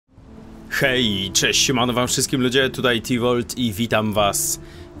Hej, cześć, siemano wam wszystkim ludzie, tutaj Tivolt i witam was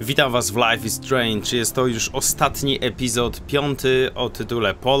w Life is Strange. Jest to już ostatni epizod, 5 o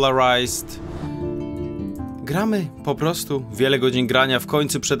tytule Polarized. Gramy po prostu, wiele godzin grania, w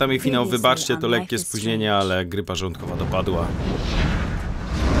końcu przed nami finał, wybaczcie to lekkie spóźnienie, ale grypa żołądkowa dopadła.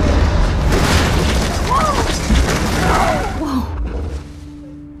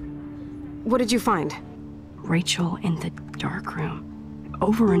 What did you find? Rachel in the dark room.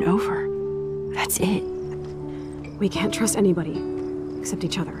 Over and over. That's it. We can't trust anybody, except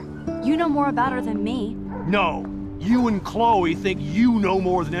each other. You know more about her than me. No. You and Chloe think you know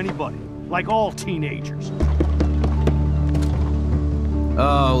more than anybody. Like all teenagers.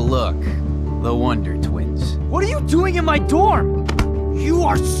 Oh, look. The Wonder Twins. What are you doing in my dorm? You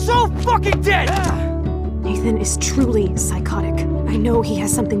are so fucking dead! Nathan is truly psychotic. I know he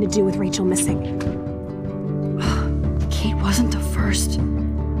has something to do with Rachel missing. Kate wasn't the first.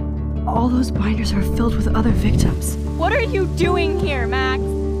 All those binders are filled with other victims. What are you doing here, Max?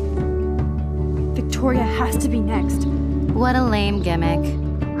 Victoria has to be next. What a lame gimmick.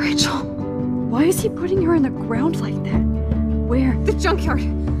 Rachel, why is he putting her in the ground like that? Where? The junkyard!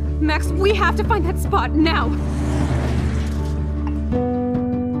 Max, we have to find that spot now!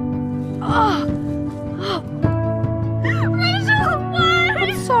 Rachel, what?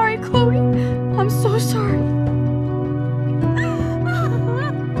 I'm sorry, Chloe. I'm so sorry.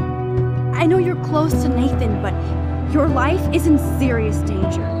 I know you're close to Nathan, but your life is in serious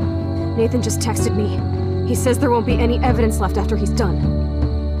danger. Nathan just texted me. He says there won't be any evidence left after he's done.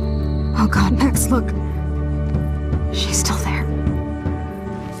 Oh god, Max, look. She's still there.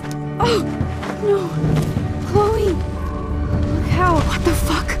 Oh, no. Chloe. Look how. What the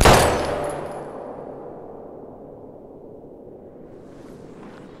fuck?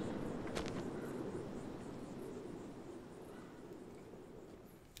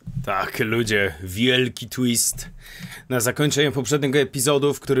 Tak, ludzie, wielki twist na zakończenie poprzedniego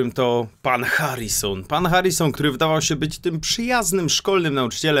epizodu, w którym to pan Harrison, który wydawał się być tym przyjaznym szkolnym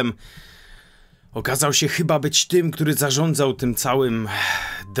nauczycielem, okazał się chyba być tym, który zarządzał tym całym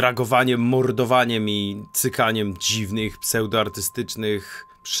dragowaniem, mordowaniem i cykaniem dziwnych, pseudoartystycznych,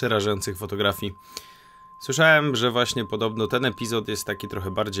 przerażających fotografii. Słyszałem, że właśnie podobno ten epizod jest taki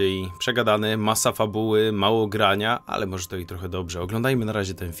trochę bardziej przegadany, masa fabuły, mało grania, ale może to i trochę dobrze. Oglądajmy na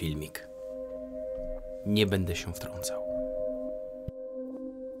razie ten filmik. Nie będę się wtrącał.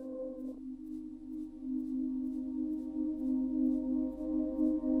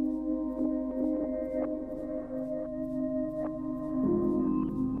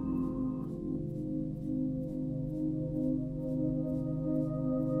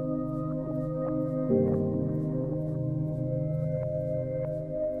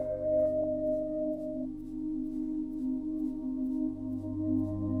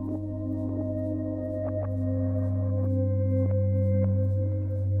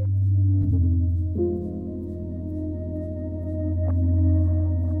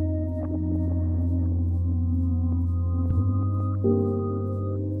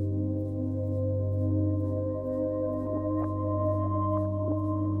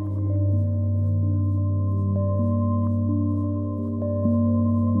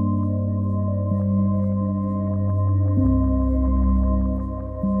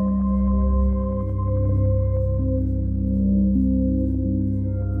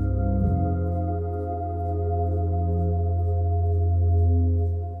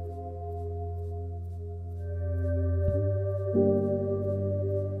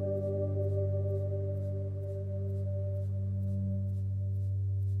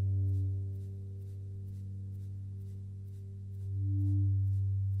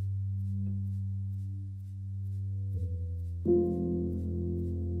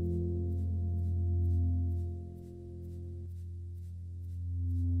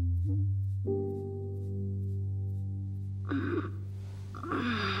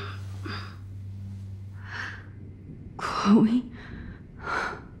 Chloe?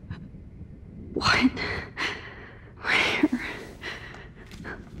 What? Where?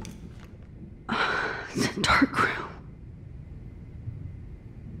 It's a dark room.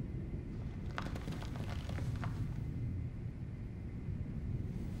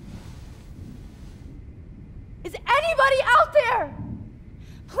 Is anybody out there?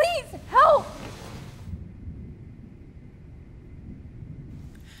 Please help!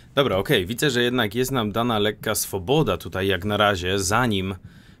 Dobra, okej, widzę, że jednak jest nam dana lekka swoboda tutaj jak na razie, zanim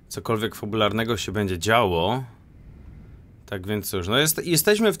cokolwiek fabularnego się będzie działo. Tak więc cóż, no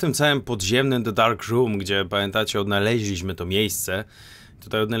jesteśmy w tym całym podziemnym The Dark Room, gdzie, pamiętacie, odnaleźliśmy to miejsce,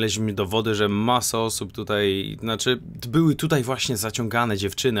 Tutaj odnaleźliśmy dowody, że masa osób tutaj, znaczy były tutaj właśnie zaciągane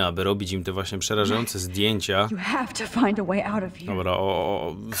dziewczyny, aby robić im te właśnie przerażające zdjęcia. Dobra,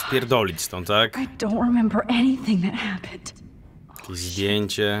 spierdolić stąd, tak? Jakieś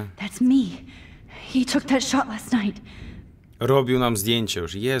zdjęcie. Robił nam zdjęcie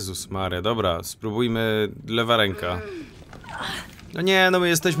już. Jezus Maria, dobra, spróbujmy lewa ręka. No nie, no my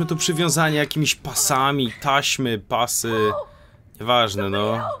jesteśmy tu przywiązani jakimiś pasami, taśmy, pasy. Nieważne,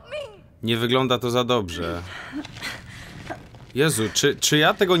 no. Nie wygląda to za dobrze. Jezu, czy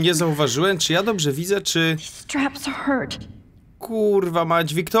ja tego nie zauważyłem? Czy ja dobrze widzę, czy... Kurwa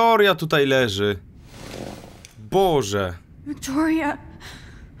mać, Wiktoria tutaj leży. Boże. Victoria.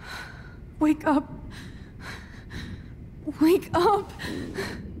 Wake up. Wake up.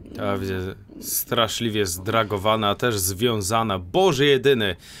 Ja widzę, straszliwie zdragowana, a też związana. Boże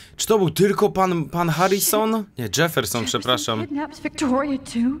jedyny. Czy to był tylko pan Harrison? Nie, Jefferson, przepraszam.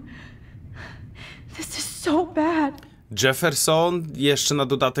 Jefferson, jeszcze na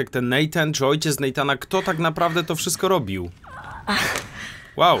dodatek ten Nathan, czy ojciec Nathana. Kto tak naprawdę to wszystko robił?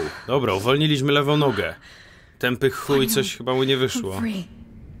 Wow, dobra, uwolniliśmy lewą nogę. Tępy chuj, coś chyba mu nie wyszło.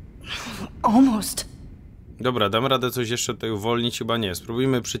 Dobra, dam radę coś jeszcze tutaj uwolnić? Chyba nie.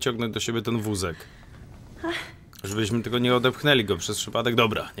 Spróbujmy przyciągnąć do siebie ten wózek. Żebyśmy tylko nie odepchnęli go przez przypadek.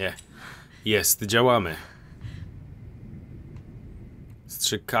 Dobra, nie. Jest, działamy.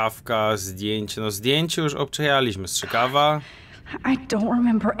 Strzykawka, zdjęcie. No zdjęcie już obczajaliśmy. Strzykawa.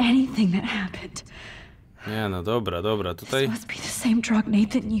 Nie, no dobra, dobra. Tutaj...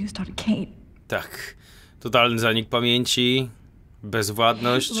 Tak. Totalny zanik pamięci.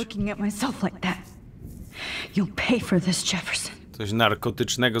 Bezwładność. Coś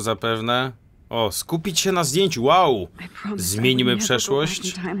narkotycznego zapewne. O, skupić się na zdjęciu. Wow! Zmienimy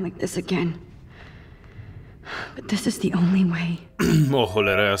przeszłość. O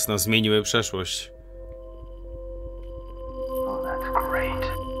cholera jasna, zmienimy przeszłość.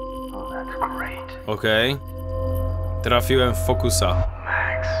 Okej. Trafiłem w fokusa.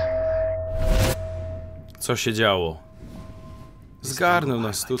 Co się działo? Zgarnął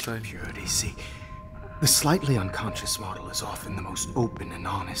nas tutaj. The slightly unconscious model is often the most open and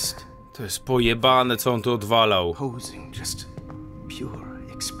honest. To jest pojebane, co on tu odwalał. Posing just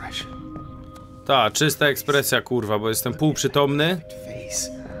pure expression. Ta, czysta ekspresja, kurwa, bo jestem półprzytomny.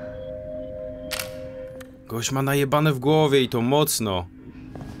 Gość ma najebane w głowie i to mocno.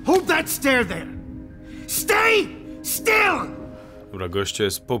 Hold that stare there. Stay still. Dobra, gościu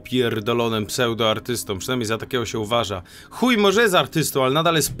jest popierdolonym pseudoartystą, przynajmniej za takiego się uważa. Chuj, może jest artystą, ale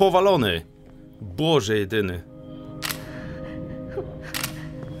nadal jest powalony. Boże jedyny.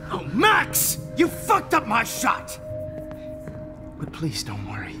 Oh, Max! You fucked up my shot! But please don't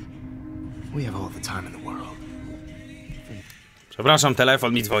worry. We have all the time in the world. Przepraszam,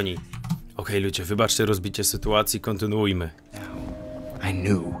 telefon mi dzwoni. Okej, ludzie, wybaczcie rozbicie sytuacji, kontynuujmy. I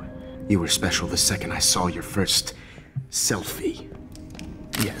knew you were special the second I saw your first selfie.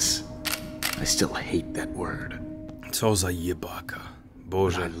 Yes, I still hate that word. Co za jebaka.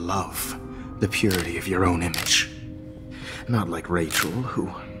 Boże. I love the purity of your own image. Not like Rachel, who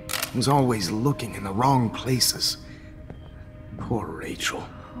was always looking in the wrong places. Poor Rachel.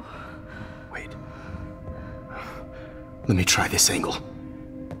 Wait. Let me try this angle.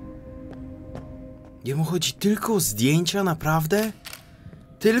 Jemu chodzi tylko o zdjęcia, naprawdę?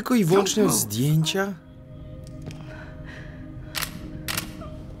 Tylko i wyłącznie o zdjęcia?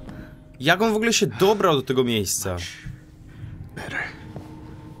 Jak on w ogóle się dobrał do tego miejsca? Better.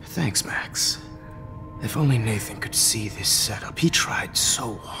 Thanks, Max. If only Nathan could see this setup. He tried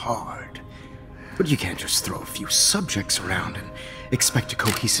so hard. But you can't just throw a few subjects around and expect a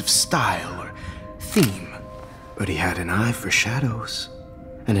cohesive style or theme. But he had an eye for shadows,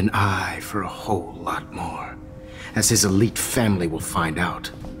 and an eye for a whole lot more, as his elite family will find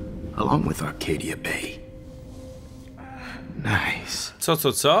out, along with Arcadia Bay. Nice. Co?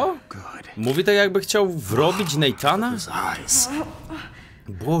 Good. Mówi tak, jakby chciał wrobić Nathana? His eyes.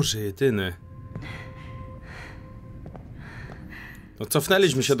 Boże jedyny. No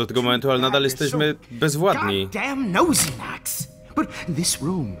cofnęliśmy się do tego momentu, ale nadal jesteśmy bezwładni. Goddamn nosy, Max. But this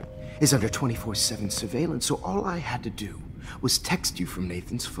room is under 24/7 surveillance, so all I had to do was text you from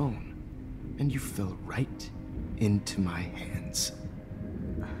Nathan's phone, and you fell right into my hands.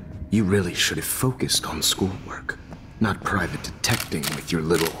 You really should have focused on schoolwork, not private detecting with your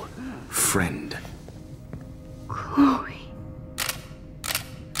little friend.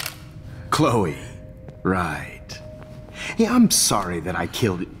 Chloe. Right. Yeah, I'm sorry that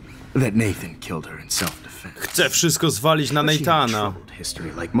Nathan killed her in self-defense. Chcę wszystko zwalić na Nathana.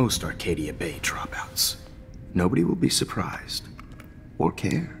 History like most Arcadia Bay dropouts. Nobody will be surprised. or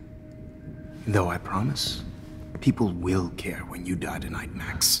care. Though I promise, people will care when you die tonight,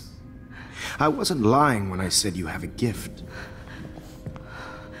 Max. I wasn't lying when I said you have a gift.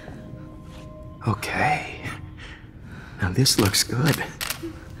 Okay. Now this looks good.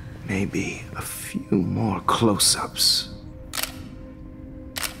 Maybe a few more close-ups.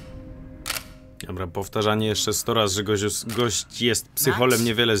 Dobra, powtarzanie jeszcze 100 razy, że gość jest psycholem,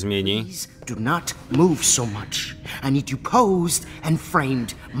 niewiele zmieni. Please do not move so much. I need you posed and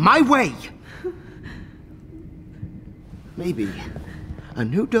framed my way. Maybe a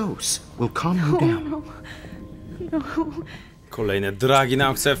new dose will calm you down. Kolejne dragi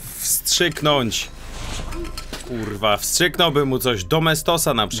nam chce wstrzyknąć. Kurwa, wstrzyknąłbym mu coś.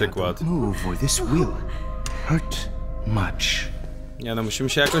 Domestosa na przykład. Move or this will hurt much. Nie no, musimy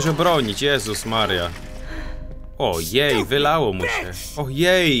się jakoś obronić. Jezus Maria. Ojej, wylało mu się.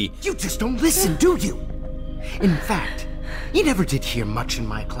 Ojej. You just don't listen, do you? In fact, you never did hear much in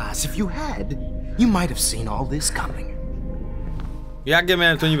my class. If you had, you might have seen all this coming. Jak ja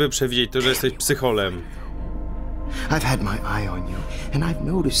miałem to niby przewidzieć, to że jesteś psycholem? I've had my eye on you, and I've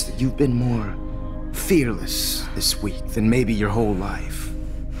noticed that you've been more fearless this week than maybe your whole life.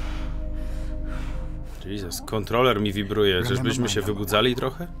 Jesus, kontroler mi wibruje. Czyżbyśmy się wybudzali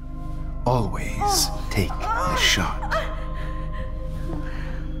trochę? Always take the shot.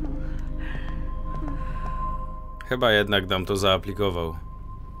 Chyba jednak nam to zaaplikował.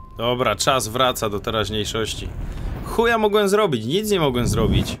 Dobra, czas wraca do teraźniejszości. Chuja mogłem zrobić, nic nie mogłem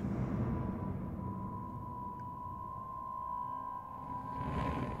zrobić.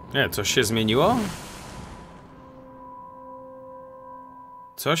 Nie, coś się zmieniło?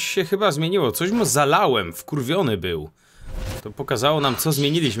 Coś się chyba zmieniło, coś mu zalałem, wkurwiony był. To pokazało nam, co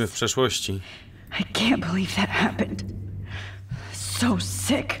zmieniliśmy w przeszłości. I can't believe that happened. So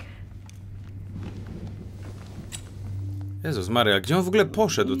sick. Jezus Maria, gdzie on w ogóle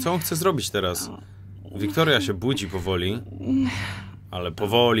poszedł? Co on chce zrobić teraz? Wiktoria się budzi powoli. Ale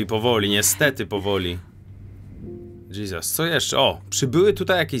powoli, niestety powoli. Jesus, co jeszcze? O, przybyły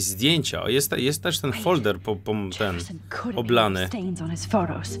tutaj jakieś zdjęcia. Jest też ten folder ten oblany.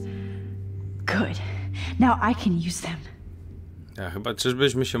 Now I can use them. Ja chyba,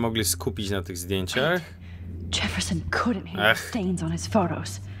 czyżbyśmy się mogli skupić na tych zdjęciach? Jefferson couldn't handle stains on his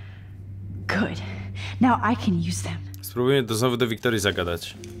photos. Good. Now I can use them. Spróbujmy znowu do Wiktorii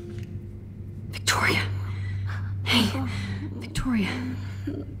zagadać. Victoria. Hey, Victoria.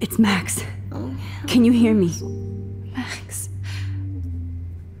 It's Max. Can you hear me? Max.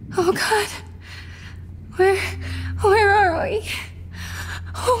 Oh God. Where are we?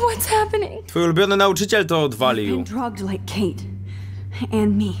 Oh, what's happening? Twój ulubiony nauczyciel to odwalił. I've been drugged like Kate.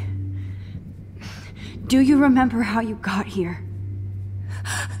 And me. Do you remember how you got here?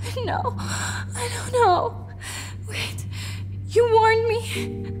 No, I don't know. Wait, you warned me.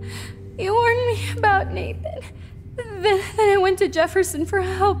 You warned me about Nathan. Then I went to Jefferson for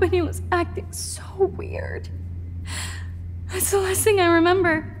help and he was acting so weird. That's the last thing I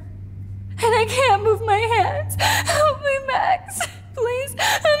remember. And I can't move my hands. Help me, Max. Please,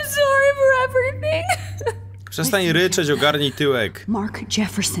 I'm sorry for everything. Przestań ryczeć, ogarnij tyłek. Mark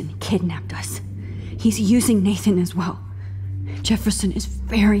Jefferson kidnapped us. He's using Nathan as well. Jefferson is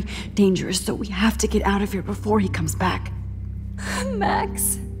very dangerous, so we have to get out of here before he comes back.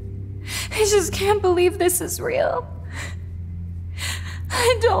 Max, I just can't believe this is real.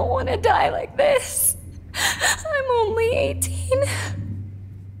 I don't want to die like this. I'm only 18.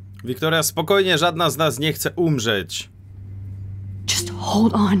 Wiktoria, spokojnie, żadna z nas nie chce umrzeć. Just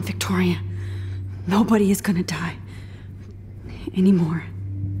hold on, Victoria. Nobody is gonna die. Anymore.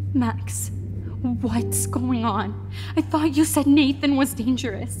 Max, what's going on? I thought you said Nathan was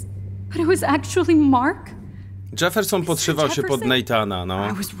dangerous. But it was actually Mark? Jefferson podszywał się pod Nathana, no.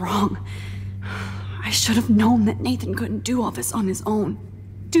 I was wrong. I should have known that Nathan couldn't do all this on his own.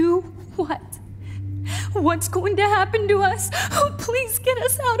 Do what? What's going to happen to us? Oh, please get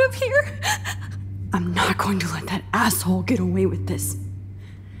us out of here. I'm not going to let that asshole get away with this.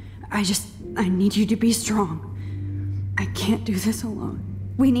 I need you to be strong. I can't do this alone.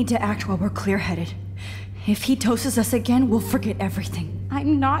 We need to act while we're clear-headed. If he doses us again, we'll forget everything.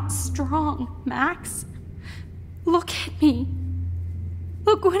 I'm not strong, Max. Look at me.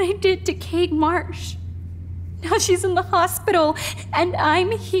 Look what I did to Kate Marsh. Now she's in the hospital and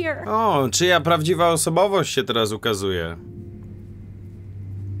I'm here. O, czyja prawdziwa osobowość się teraz ukazuje?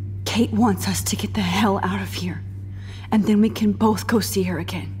 Kate wants us to get the hell out of here. And then we can both go see her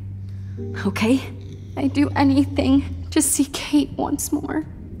again. Okay? I'd do anything to see Kate once more.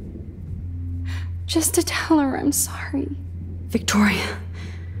 Just to tell her I'm sorry. Victoria,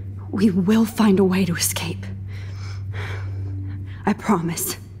 we will find a way to escape. I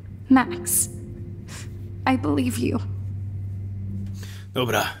promise. Max, I believe you.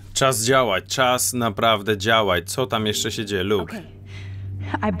 Dobra, czas działać, czas naprawdę działać. Co tam jeszcze się dzieje, Luke?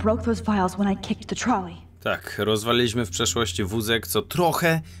 Okay. I broke those files when I kicked the trolley. Tak, rozwaliliśmy w przeszłości wózek, co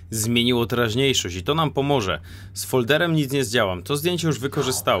trochę zmieniło teraźniejszość i to nam pomoże. Z folderem nic nie zdziałam. To zdjęcie już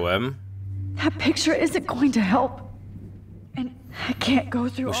wykorzystałem. That picture isn't going to help. And I can't go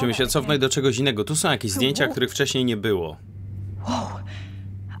through. Musimy się cofnąć do czegoś innego. Tu są jakieś zdjęcia, których wcześniej nie było. Whoa.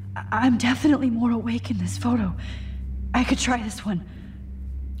 I'm definitely more awake in this photo. I could try this one.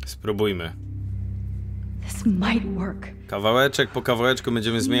 Spróbujmy. This might work. Kawałeczek po kawałeczku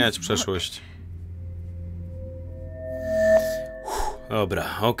będziemy zmieniać przeszłość. Dobra,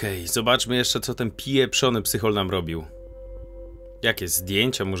 okej. Zobaczmy jeszcze, co ten pieprzony psychol nam robił. Jakie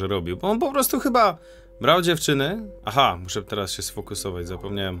zdjęcia może robił? Bo on po prostu chyba brał dziewczyny. Aha, muszę teraz się sfokusować,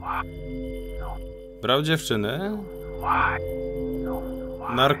 zapomniałem. Brał dziewczyny.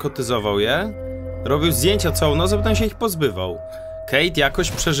 Narkotyzował je. Robił zdjęcia całą noc, a potem się ich pozbywał. Kate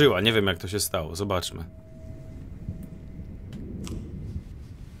jakoś przeżyła. Nie wiem, jak to się stało. Zobaczmy.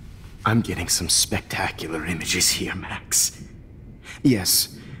 I'm getting some spectacular images here, Max.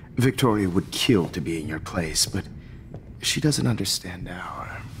 Yes, Victoria would kill to be in your place, but she doesn't understand our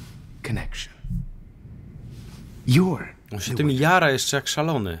connection. On się tym jara jeszcze jak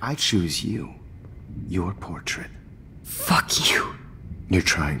szalony. I choose you. Your portrait. Fuck you.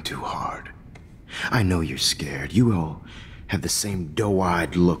 You're trying too hard. I know you're scared. You all have the same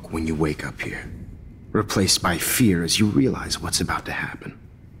doe-eyed look when you wake up here. Replaced by fear as you realize what's about to happen.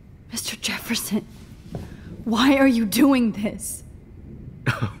 Mr. Jefferson, why are you doing this?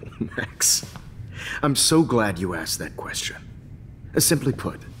 Oh, Max. I'm so glad you asked that question. Simply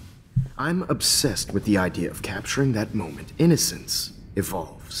put, I'm obsessed with the idea of capturing that moment innocence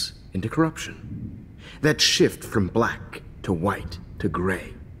evolves into corruption. That shift from black to white to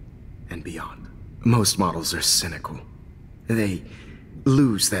gray and beyond. Most models are cynical. They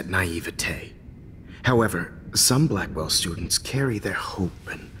lose that naivete. However, some Blackwell students carry their hope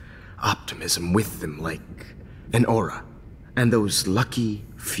and optimism with them like an aura. And those lucky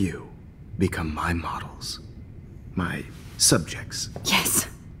few become my models. My subjects. Yes.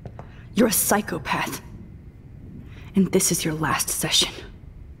 You're a psychopath. And this is your last session.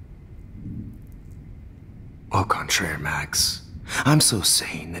 Au contraire, Max. I'm so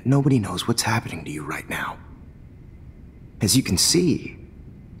sane that nobody knows what's happening to you right now. As you can see,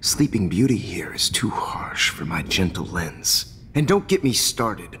 Sleeping Beauty here is too harsh for my gentle lens. And don't get me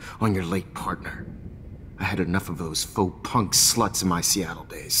started on your late partner. I had enough of those faux punk sluts in my Seattle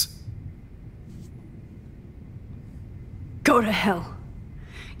days. Go to hell.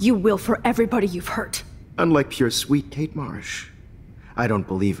 You will for everybody you've hurt. Unlike pure sweet Kate Marsh, I don't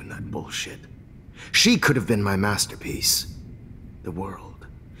believe in that bullshit. She could have been my masterpiece. The world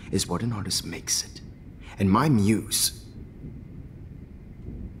is what an artist makes it. And my muse...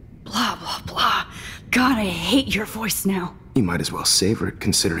 Blah, blah, blah. God, I hate your voice now. You might as well savor it,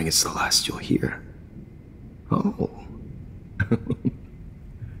 considering it's the last you'll hear. Oh.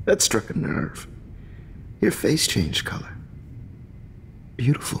 That struck a nerve. Your face changed color.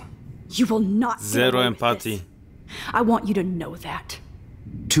 Beautiful. You will not Zero empathy. I want you to know that.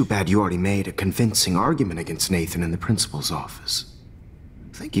 Too bad you already made a convincing argument against Nathan in the principal's office.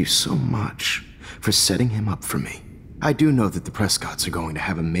 Thank you so much for setting him up for me. I do know that the Prescotts are going to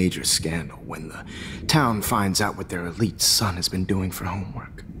have a major scandal when the town finds out what their elite son has been doing for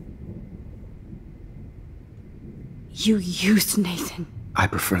homework. You used Nathan. I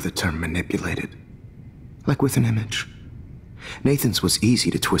prefer the term manipulated. Like with an image. Nathan's was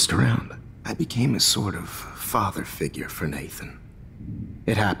easy to twist around. I became a sort of father figure for Nathan.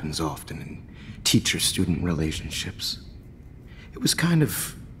 It happens often in teacher-student relationships. It was kind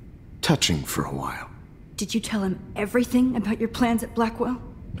of touching for a while. Did you tell him everything about your plans at Blackwell?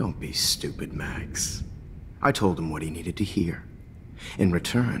 Don't be stupid, Max. I told him what he needed to hear. In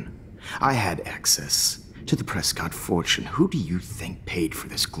return, I had access to the Prescott fortune. Who do you think paid for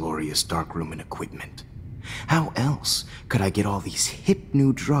this glorious darkroom and equipment? How else could I get all these hip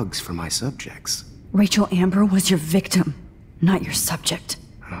new drugs for my subjects? Rachel Amber was your victim, not your subject.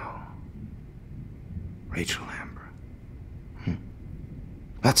 Oh. Rachel Amber.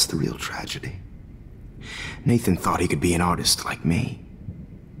 That's the real tragedy. Nathan thought he could be an artist like me.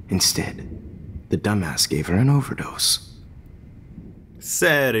 Instead, the dumbass gave her an overdose.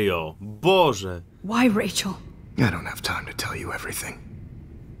 Serio? Boże. Why Rachel? I don't have time to tell you everything.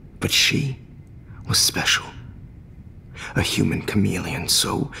 But she was special. A human chameleon,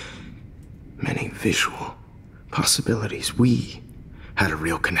 so many visual possibilities. We had a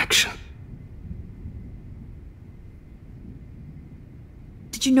real connection.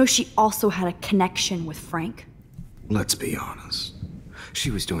 Did you know she also had a connection with Frank? Let's be honest. She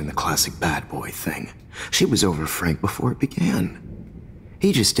was doing the classic bad boy thing. She was over Frank before it began.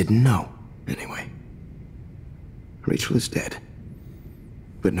 He just didn't know. Anyway, Rachel is dead.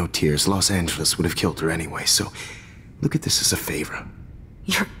 But no tears. Los Angeles would have killed her anyway, so look at this as a favor.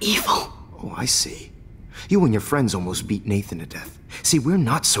 You're evil. Oh, I see. You and your friends almost beat Nathan to death. See, we're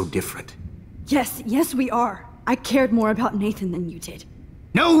not so different. Yes, we are. I cared more about Nathan than you did.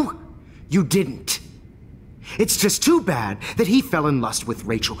 No, you didn't. It's just too bad that he fell in lust with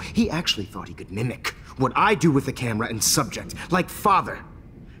Rachel. He actually thought he could mimic what I do with the camera and subject, like father,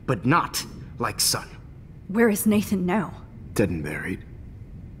 but not like son. Where is Nathan now? Dead and buried.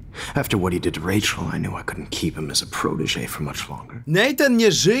 After what he did to Rachel, I knew I couldn't keep him as a protege for much longer. Nathan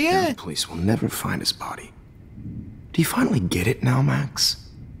nie żyje? The police will never find his body. Do you finally get it now, Max?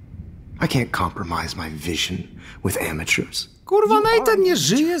 I can't compromise my vision with amateurs. Kurwa, Nathan nie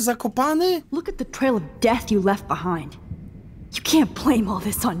żyje? Zakopany? Look at the trail of death you left behind. You can't blame all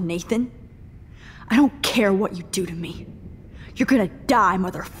this on Nathan. I don't care what you do to me. You're gonna die,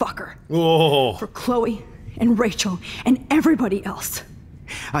 motherfucker. Oh. For Chloe and Rachel and everybody else.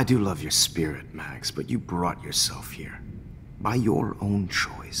 I do love your spirit, Max, but you brought yourself here. By your own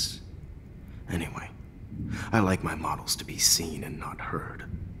choice. Anyway, I like my models to be seen and not heard.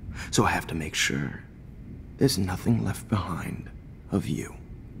 So I have to make sure there's nothing left behind of you.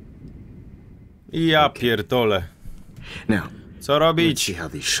 Ja pierdolę. Now, Co let's robić? see how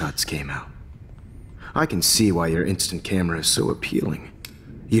these shots came out. I can see why your instant camera is so appealing.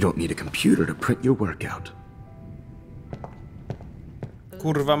 You don't need a computer to print your work out.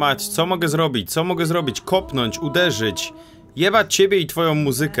 Kurwa mać, co mogę zrobić? Co mogę zrobić? Kopnąć, uderzyć. Jebać ciebie i twoją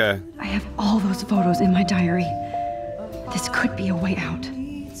muzykę. I have all those photos in my diary. This could be a way out.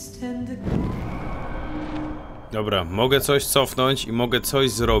 Dobra, mogę coś cofnąć i mogę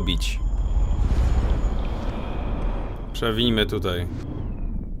coś zrobić. Przewinijmy tutaj.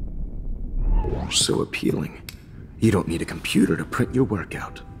 So appealing. You don't need a computer to print your work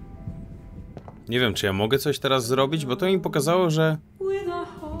out. Nie wiem, czy ja mogę coś teraz zrobić, bo to mi pokazało, że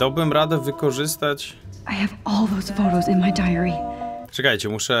dałbym radę wykorzystać... I have all those photos in my diary. Czekajcie,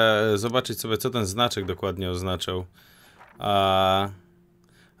 muszę zobaczyć sobie, co ten znaczek dokładnie oznaczał.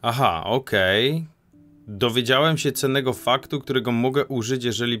 Aha, okej. Dowiedziałem się cennego faktu, którego mogę użyć,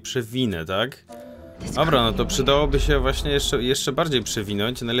 jeżeli przewinę, tak? Dobra, no to przydałoby się właśnie jeszcze bardziej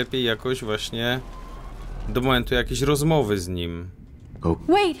przewinąć. Najlepiej jakoś właśnie do momentu jakiejś rozmowy z nim.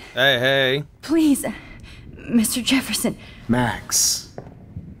 Wait! Hej! Please, Mr. Jefferson. Max,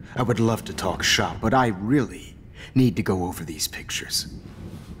 I would love to talk shop, but I really need to go over these pictures.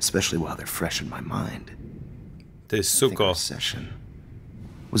 Especially while they're fresh in my mind. Ty I think suko. our session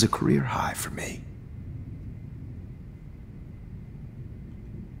was a career high for me.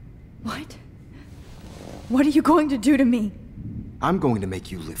 What? What are you going to do to me? I'm going to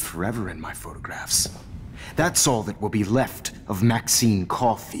make you live forever in my photographs. That's all that will be left of Maxine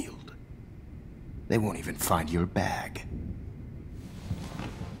Caulfield. They won't even find your bag.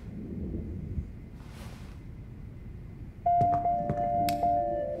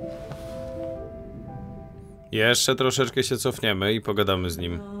 Jeszcze troszeczkę się cofniemy i pogadamy z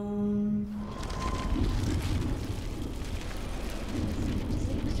nim.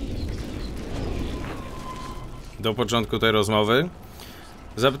 Do początku tej rozmowy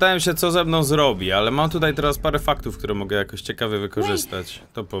zapytałem się, co ze mną zrobi, ale mam tutaj teraz parę faktów, które mogę jakoś ciekawie wykorzystać.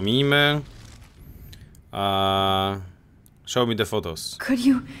 To pomijmy. Show me the photos.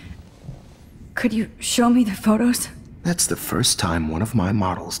 Could you show me the photos? That's the first time one of my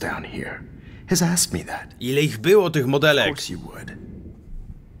models down here has asked me that. Ile ich było, tych Of modelek? course you would.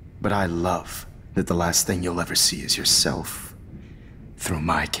 But I love that the last thing you'll ever see is yourself through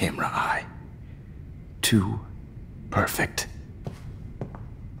my camera eye. Too perfect.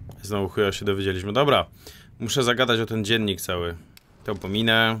 Znowu chuja się dowiedzieliśmy. Dobra, muszę zagadać o ten dziennik cały. To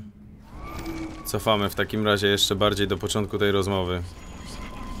pominę. Cofamy w takim razie jeszcze bardziej do początku tej rozmowy.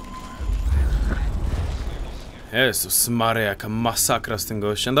 Jezus Maria, jaka masakra z tym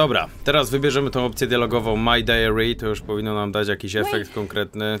gościem. Dobra, teraz wybierzemy tą opcję dialogową My Diary. To już powinno nam dać jakiś efekt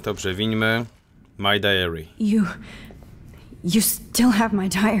konkretny. To przewińmy. My Diary. You still have my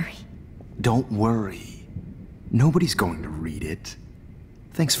diary. Don't worry. Nobody's going to read it.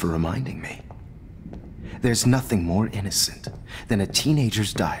 Thanks for reminding me. There's nothing more innocent than a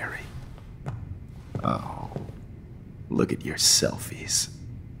teenager's diary. Oh, look at your selfies.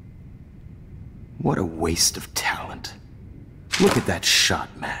 What a waste of talent. Look at that shot,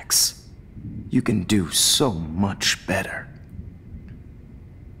 Max. You can do so much better.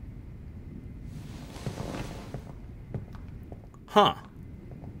 Ha.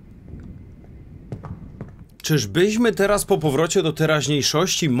 Czyżbyśmy teraz po powrocie do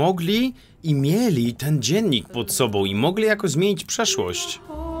teraźniejszości mogli i mieli ten dziennik pod sobą i mogli jakoś zmienić przeszłość?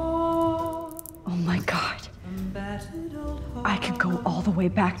 Oh my god. I could go all the way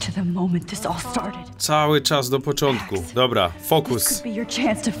back to the moment this all started. Cały czas do początku. Dobra, This fokus. could be your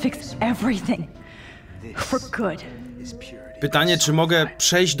chance to fix everything. For good. Pytanie, czy mogę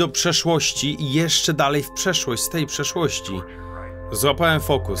przejść do przeszłości i jeszcze dalej w przeszłość, z tej przeszłości. Złapałem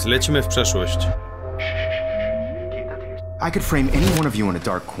fokus, lecimy w przeszłość. I could frame any one of you in a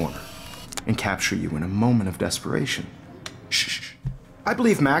dark corner and capture you in a moment of desperation. Shh. I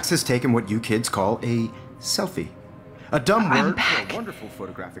believe Max has taken what you kids call a selfie. A dumb word for a wonderful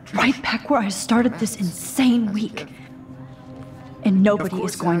photographic trick. Right back where I started this insane week. And nobody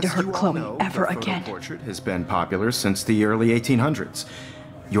is going to hurt Chloe ever again. The portrait has been popular since the early 1800s.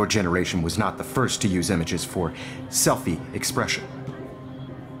 Your generation was not the first to use images for selfie expression.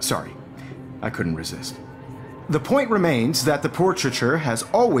 Sorry, I couldn't resist. The point remains that the portraiture has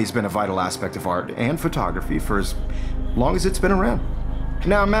always been a vital aspect of art and photography for as long as it's been around.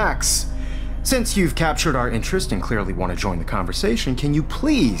 Now, Max, since you've captured our interest and clearly want to join the conversation, can you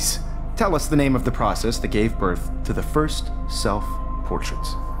please tell us the name of the process that gave birth to the first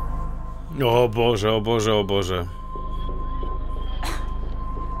self-portraits? O Boże, o Boże, o Boże.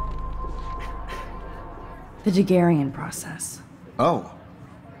 The Daguerrean process. Oh,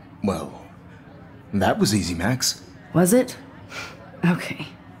 well, that was easy, Max. Was it? Okay.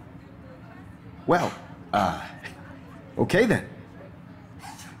 Well, okay then.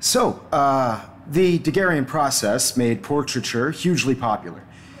 So, the Daguerrean process made portraiture hugely popular,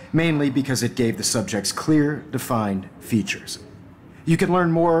 mainly because it gave the subjects clear, defined features. You can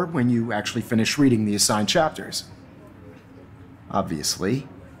learn more when you actually finish reading the assigned chapters. Obviously,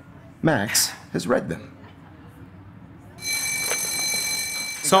 Max has read them.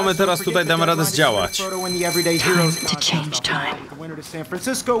 Co my teraz tutaj damy radę zdziałać? Time to change time.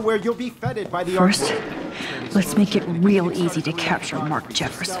 First, let's make it real easy to capture Mark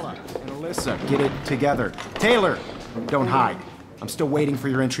Jefferson. Alyssa, get it together. Taylor, don't hide. I'm still waiting for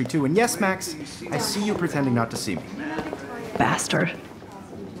your entry too. And yes, Max, I see you pretending not to see me. Bastard.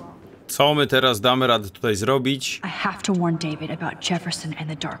 Co my teraz damy radę tutaj zrobić? I have to warn David about Jefferson and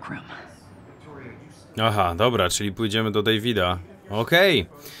the dark room. Aha, dobra, czyli pójdziemy do Davida. Okej.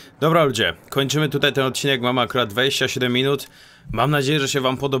 Dobra ludzie, kończymy tutaj ten odcinek, mamy akurat 27 minut. Mam nadzieję, że się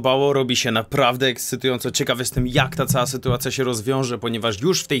wam podobało, robi się naprawdę ekscytująco. Ciekaw jestem, jak ta cała sytuacja się rozwiąże, ponieważ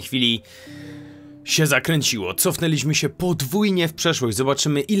już w tej chwili się zakręciło. Cofnęliśmy się podwójnie w przeszłość.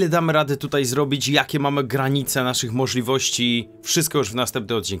 Zobaczymy, ile damy rady tutaj zrobić, jakie mamy granice naszych możliwości. Wszystko już w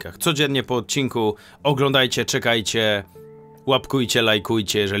następnych odcinkach. Codziennie po odcinku. Oglądajcie, czekajcie, łapkujcie,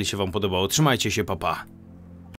 lajkujcie, jeżeli się wam podobało. Trzymajcie się, pa pa.